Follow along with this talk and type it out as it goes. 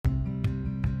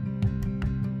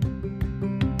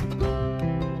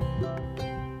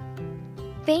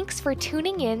Thanks for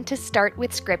tuning in to Start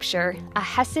with Scripture, a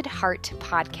Hesed Heart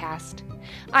podcast.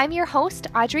 I'm your host,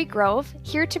 Audrey Grove,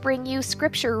 here to bring you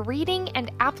scripture reading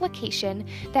and application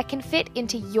that can fit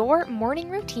into your morning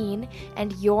routine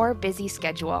and your busy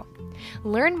schedule.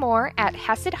 Learn more at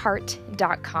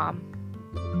HesedHeart.com.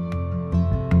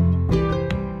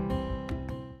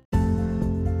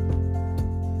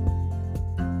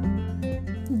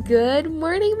 Good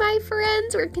morning, my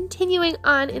friends. We're continuing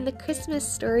on in the Christmas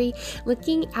story,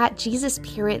 looking at Jesus'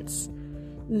 parents.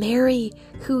 Mary,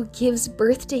 who gives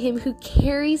birth to him, who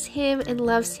carries him and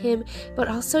loves him, but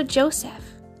also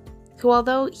Joseph, who,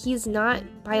 although he's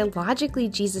not biologically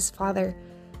Jesus' father,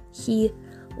 he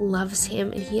loves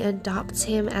him and he adopts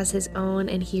him as his own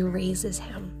and he raises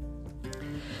him.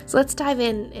 So let's dive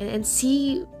in and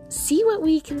see what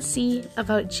we can see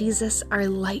about Jesus, our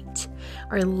light,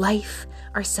 our life,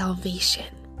 our salvation.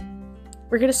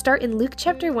 We're going to start in Luke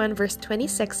chapter 1, verse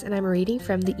 26, and I'm reading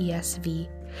from the ESV.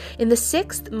 In the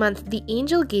 6th month, the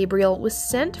angel Gabriel was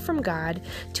sent from God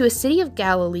to a city of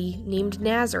Galilee named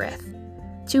Nazareth,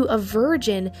 to a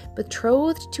virgin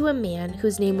betrothed to a man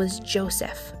whose name was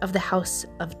Joseph, of the house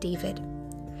of David.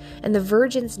 And the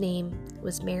virgin's name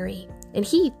was Mary. And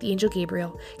he, the angel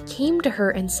Gabriel, came to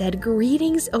her and said,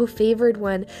 "Greetings, O favored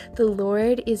one, the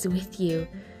Lord is with you."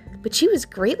 But she was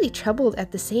greatly troubled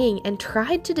at the saying and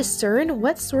tried to discern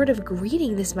what sort of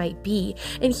greeting this might be.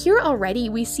 And here already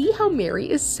we see how Mary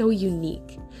is so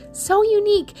unique. So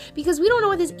unique, because we don't know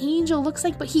what this angel looks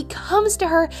like, but he comes to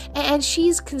her and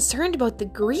she's concerned about the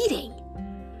greeting.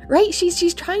 Right?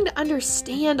 She's trying to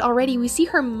understand already. We see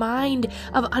her mind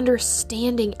of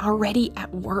understanding already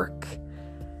at work.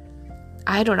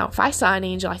 I don't know. If I saw an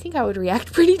angel, I think I would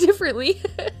react pretty differently.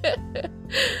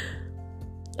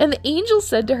 And the angel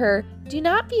said to her, "Do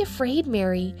not be afraid,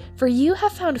 Mary, for you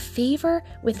have found favor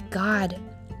with God.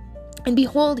 And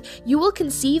behold, you will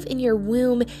conceive in your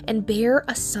womb and bear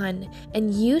a son,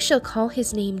 and you shall call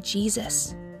his name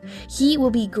Jesus. He will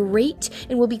be great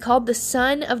and will be called the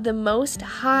Son of the Most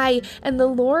High, and the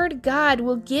Lord God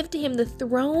will give to him the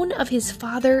throne of his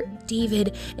father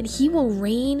David, and he will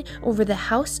reign over the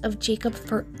house of Jacob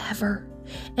forever.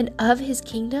 And of his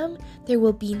kingdom there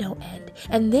will be no end."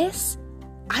 And this,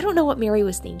 I don't know what Mary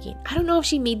was thinking. I don't know if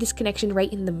she made this connection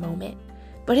right in the moment.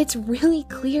 But it's really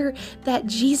clear that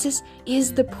Jesus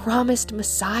is the promised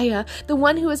Messiah, the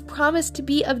one who was promised to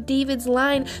be of David's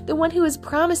line, the one who was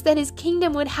promised that his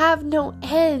kingdom would have no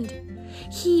end.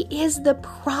 He is the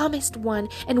promised one,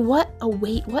 and what a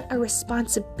weight, what a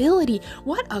responsibility,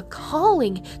 what a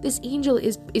calling this angel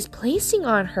is placing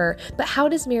on her. But how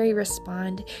does Mary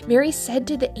respond? Mary said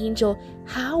to the angel,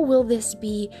 "How will this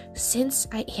be since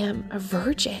I am a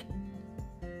virgin?"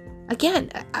 Again,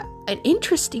 an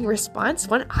interesting response,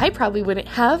 one I probably wouldn't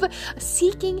have,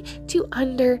 seeking to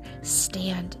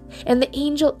understand. And the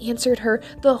angel answered her,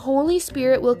 "The Holy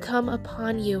Spirit will come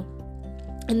upon you,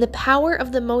 and the power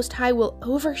of the Most High will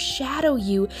overshadow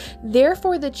you.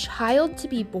 Therefore, the child to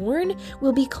be born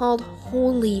will be called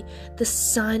Holy, the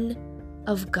Son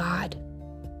of God."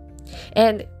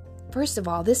 And first of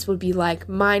all, this would be like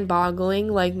mind-boggling.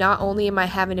 Like, not only am I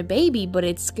having a baby, but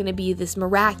it's going to be this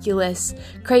miraculous,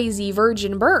 crazy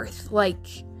virgin birth.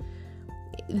 Like,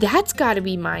 that's got to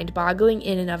be mind-boggling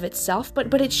in and of itself.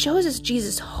 But it shows us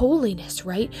Jesus' holiness,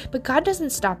 right? But God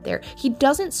doesn't stop there. He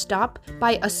doesn't stop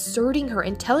by asserting her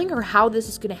and telling her how this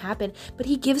is going to happen, but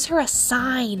he gives her a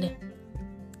sign.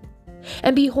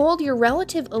 "And behold, your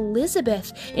relative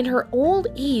Elizabeth, in her old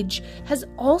age, has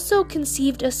also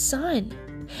conceived a son.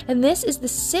 And this is the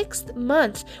 6th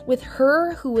month with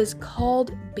her who is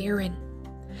called barren."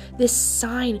 This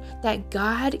sign that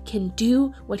God can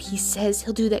do what he says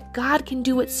he'll do, that God can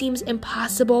do what seems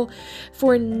impossible,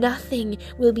 for nothing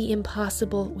will be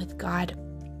impossible with God.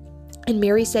 And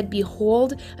Mary said,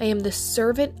 "Behold, I am the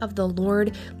servant of the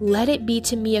Lord. Let it be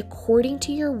to me according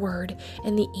to your word."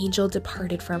 And the angel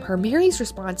departed from her. Mary's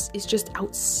response is just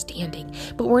outstanding.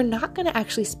 But we're not going to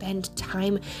actually spend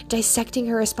time dissecting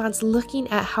her response, looking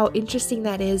at how interesting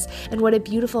that is and what a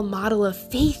beautiful model of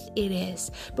faith it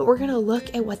is. But we're going to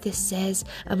look at what this says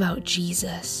about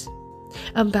Jesus,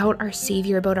 about our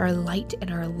Savior, about our light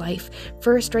and our life.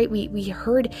 First, right, we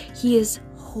heard he is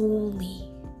holy.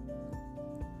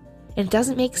 And it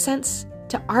doesn't make sense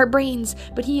to our brains,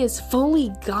 but he is fully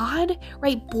God,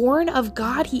 right? Born of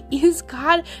God. He is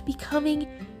God becoming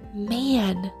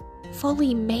man,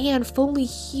 fully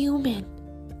human.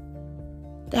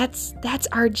 That's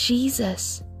our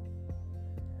Jesus.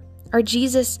 Our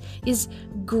Jesus is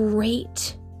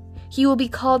great. He will be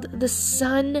called the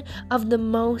Son of the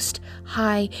Most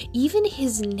High. Even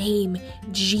his name,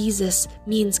 Jesus,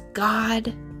 means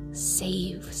God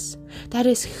saves. That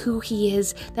is who he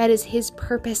is. That is his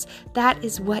purpose. That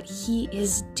is what he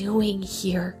is doing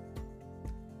here.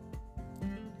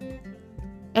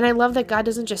 And I love that God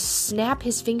doesn't just snap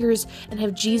his fingers and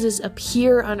have Jesus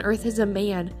appear on earth as a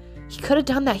man. He could have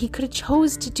done that. He could have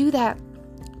chose to do that.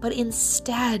 But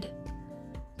instead,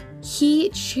 he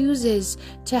chooses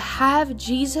to have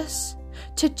Jesus,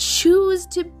 to choose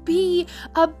to be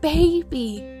a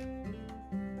baby.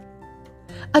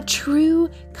 A true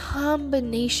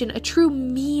combination, a true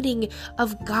meeting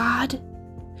of God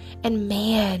and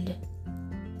man.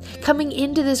 Coming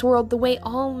into this world the way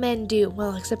all men do,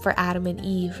 well, except for Adam and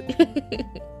Eve.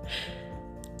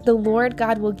 The Lord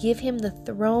God will give him the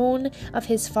throne of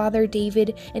his father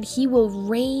David, and he will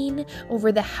reign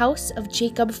over the house of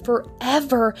Jacob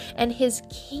forever, and his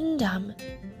kingdom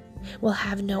will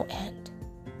have no end.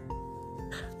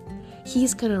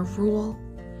 He's going to rule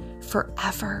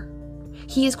forever.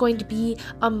 He is going to be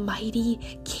a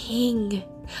mighty king,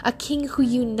 a king who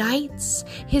unites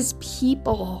his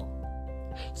people.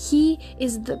 He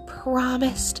is the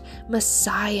promised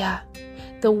Messiah,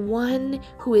 the one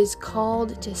who is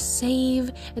called to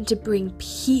save and to bring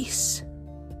peace.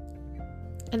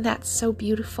 And that's so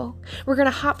beautiful. We're going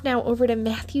to hop now over to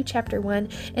Matthew chapter 1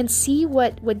 and see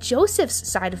what Joseph's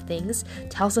side of things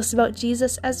tells us about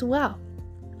Jesus as well.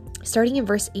 Starting in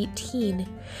verse 18.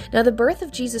 Now the birth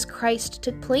of Jesus Christ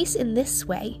took place in this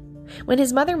way. When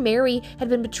his mother Mary had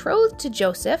been betrothed to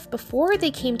Joseph, before they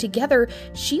came together,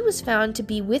 she was found to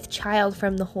be with child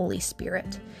from the Holy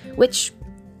Spirit, which,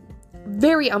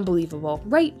 very unbelievable,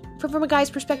 right? From a guy's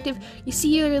perspective, you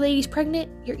see your lady's pregnant,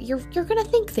 you're gonna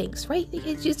think things, right?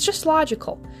 It's just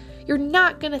logical. You're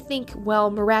not gonna think,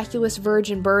 well, miraculous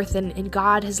virgin birth and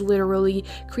God has literally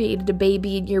created a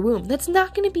baby in your womb. That's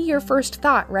not gonna be your first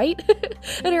thought, right?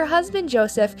 And her husband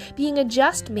Joseph, being a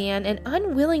just man and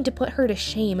unwilling to put her to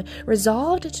shame,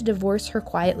 resolved to divorce her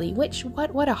quietly, which,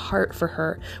 what a heart for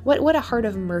her. What a heart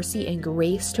of mercy and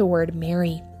grace toward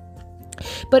Mary.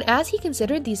 But as he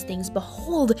considered these things,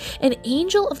 behold, an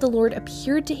angel of the Lord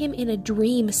appeared to him in a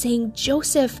dream, saying,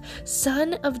 Joseph,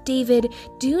 son of David,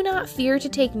 do not fear to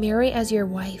take Mary as your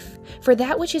wife, for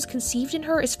that which is conceived in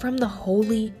her is from the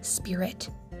Holy Spirit.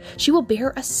 She will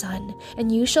bear a son,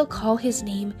 and you shall call his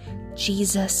name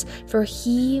Jesus, for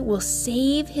he will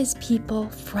save his people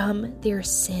from their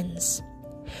sins.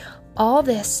 All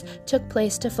this took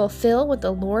place to fulfill what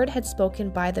the Lord had spoken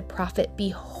by the prophet.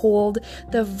 Behold,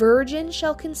 the virgin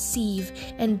shall conceive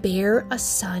and bear a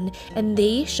son, and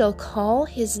they shall call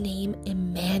his name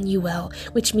Emmanuel,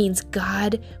 which means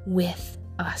God with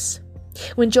us.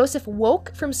 When Joseph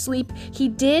woke from sleep, he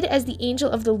did as the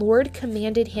angel of the Lord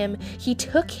commanded him. He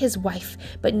took his wife,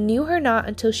 but knew her not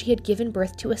until she had given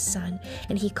birth to a son,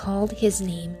 and he called his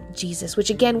name Jesus, which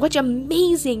again, what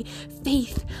amazing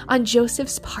faith on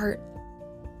Joseph's part.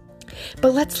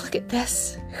 But let's look at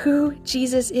this, who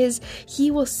Jesus is.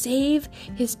 He will save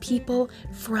his people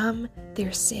from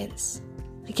their sins.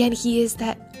 Again, he is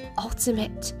that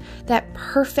ultimate, that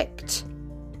perfect,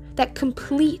 that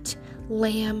complete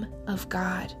Lamb of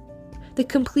God, the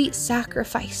complete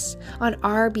sacrifice on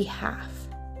our behalf.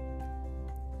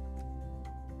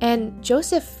 And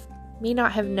Joseph may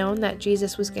not have known that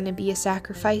Jesus was going to be a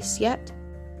sacrifice yet.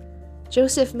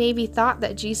 Joseph maybe thought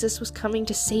that Jesus was coming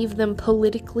to save them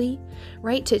politically,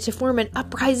 right? To form an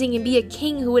uprising and be a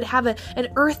king who would have an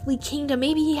earthly kingdom.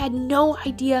 Maybe he had no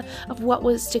idea of what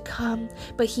was to come,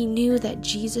 but he knew that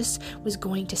Jesus was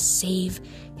going to save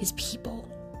his people,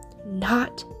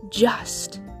 not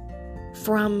just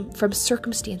from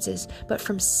circumstances, but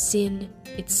from sin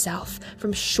itself,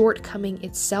 from shortcoming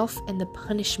itself and the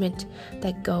punishment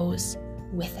that goes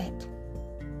with it.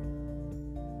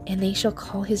 And they shall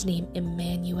call his name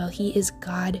Emmanuel. He is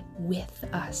God with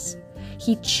us.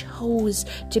 He chose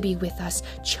to be with us,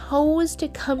 chose to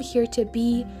come here to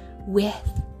be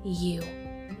with you.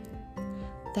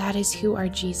 That is who our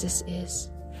Jesus is.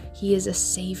 He is a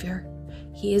Savior.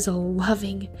 He is a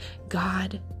loving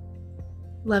God.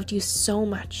 Loved you so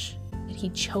much that he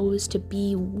chose to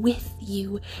be with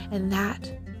you. And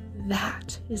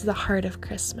that is the heart of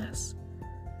Christmas.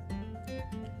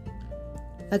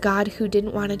 A God who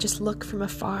didn't want to just look from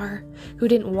afar, who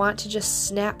didn't want to just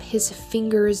snap his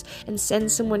fingers and send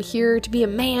someone here to be a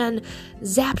man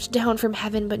zapped down from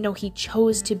heaven, but no, he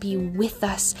chose to be with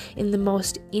us in the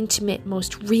most intimate,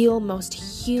 most real, most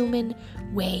human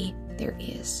way there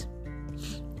is.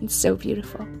 It's so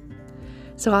beautiful.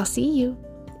 So I'll see you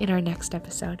in our next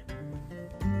episode.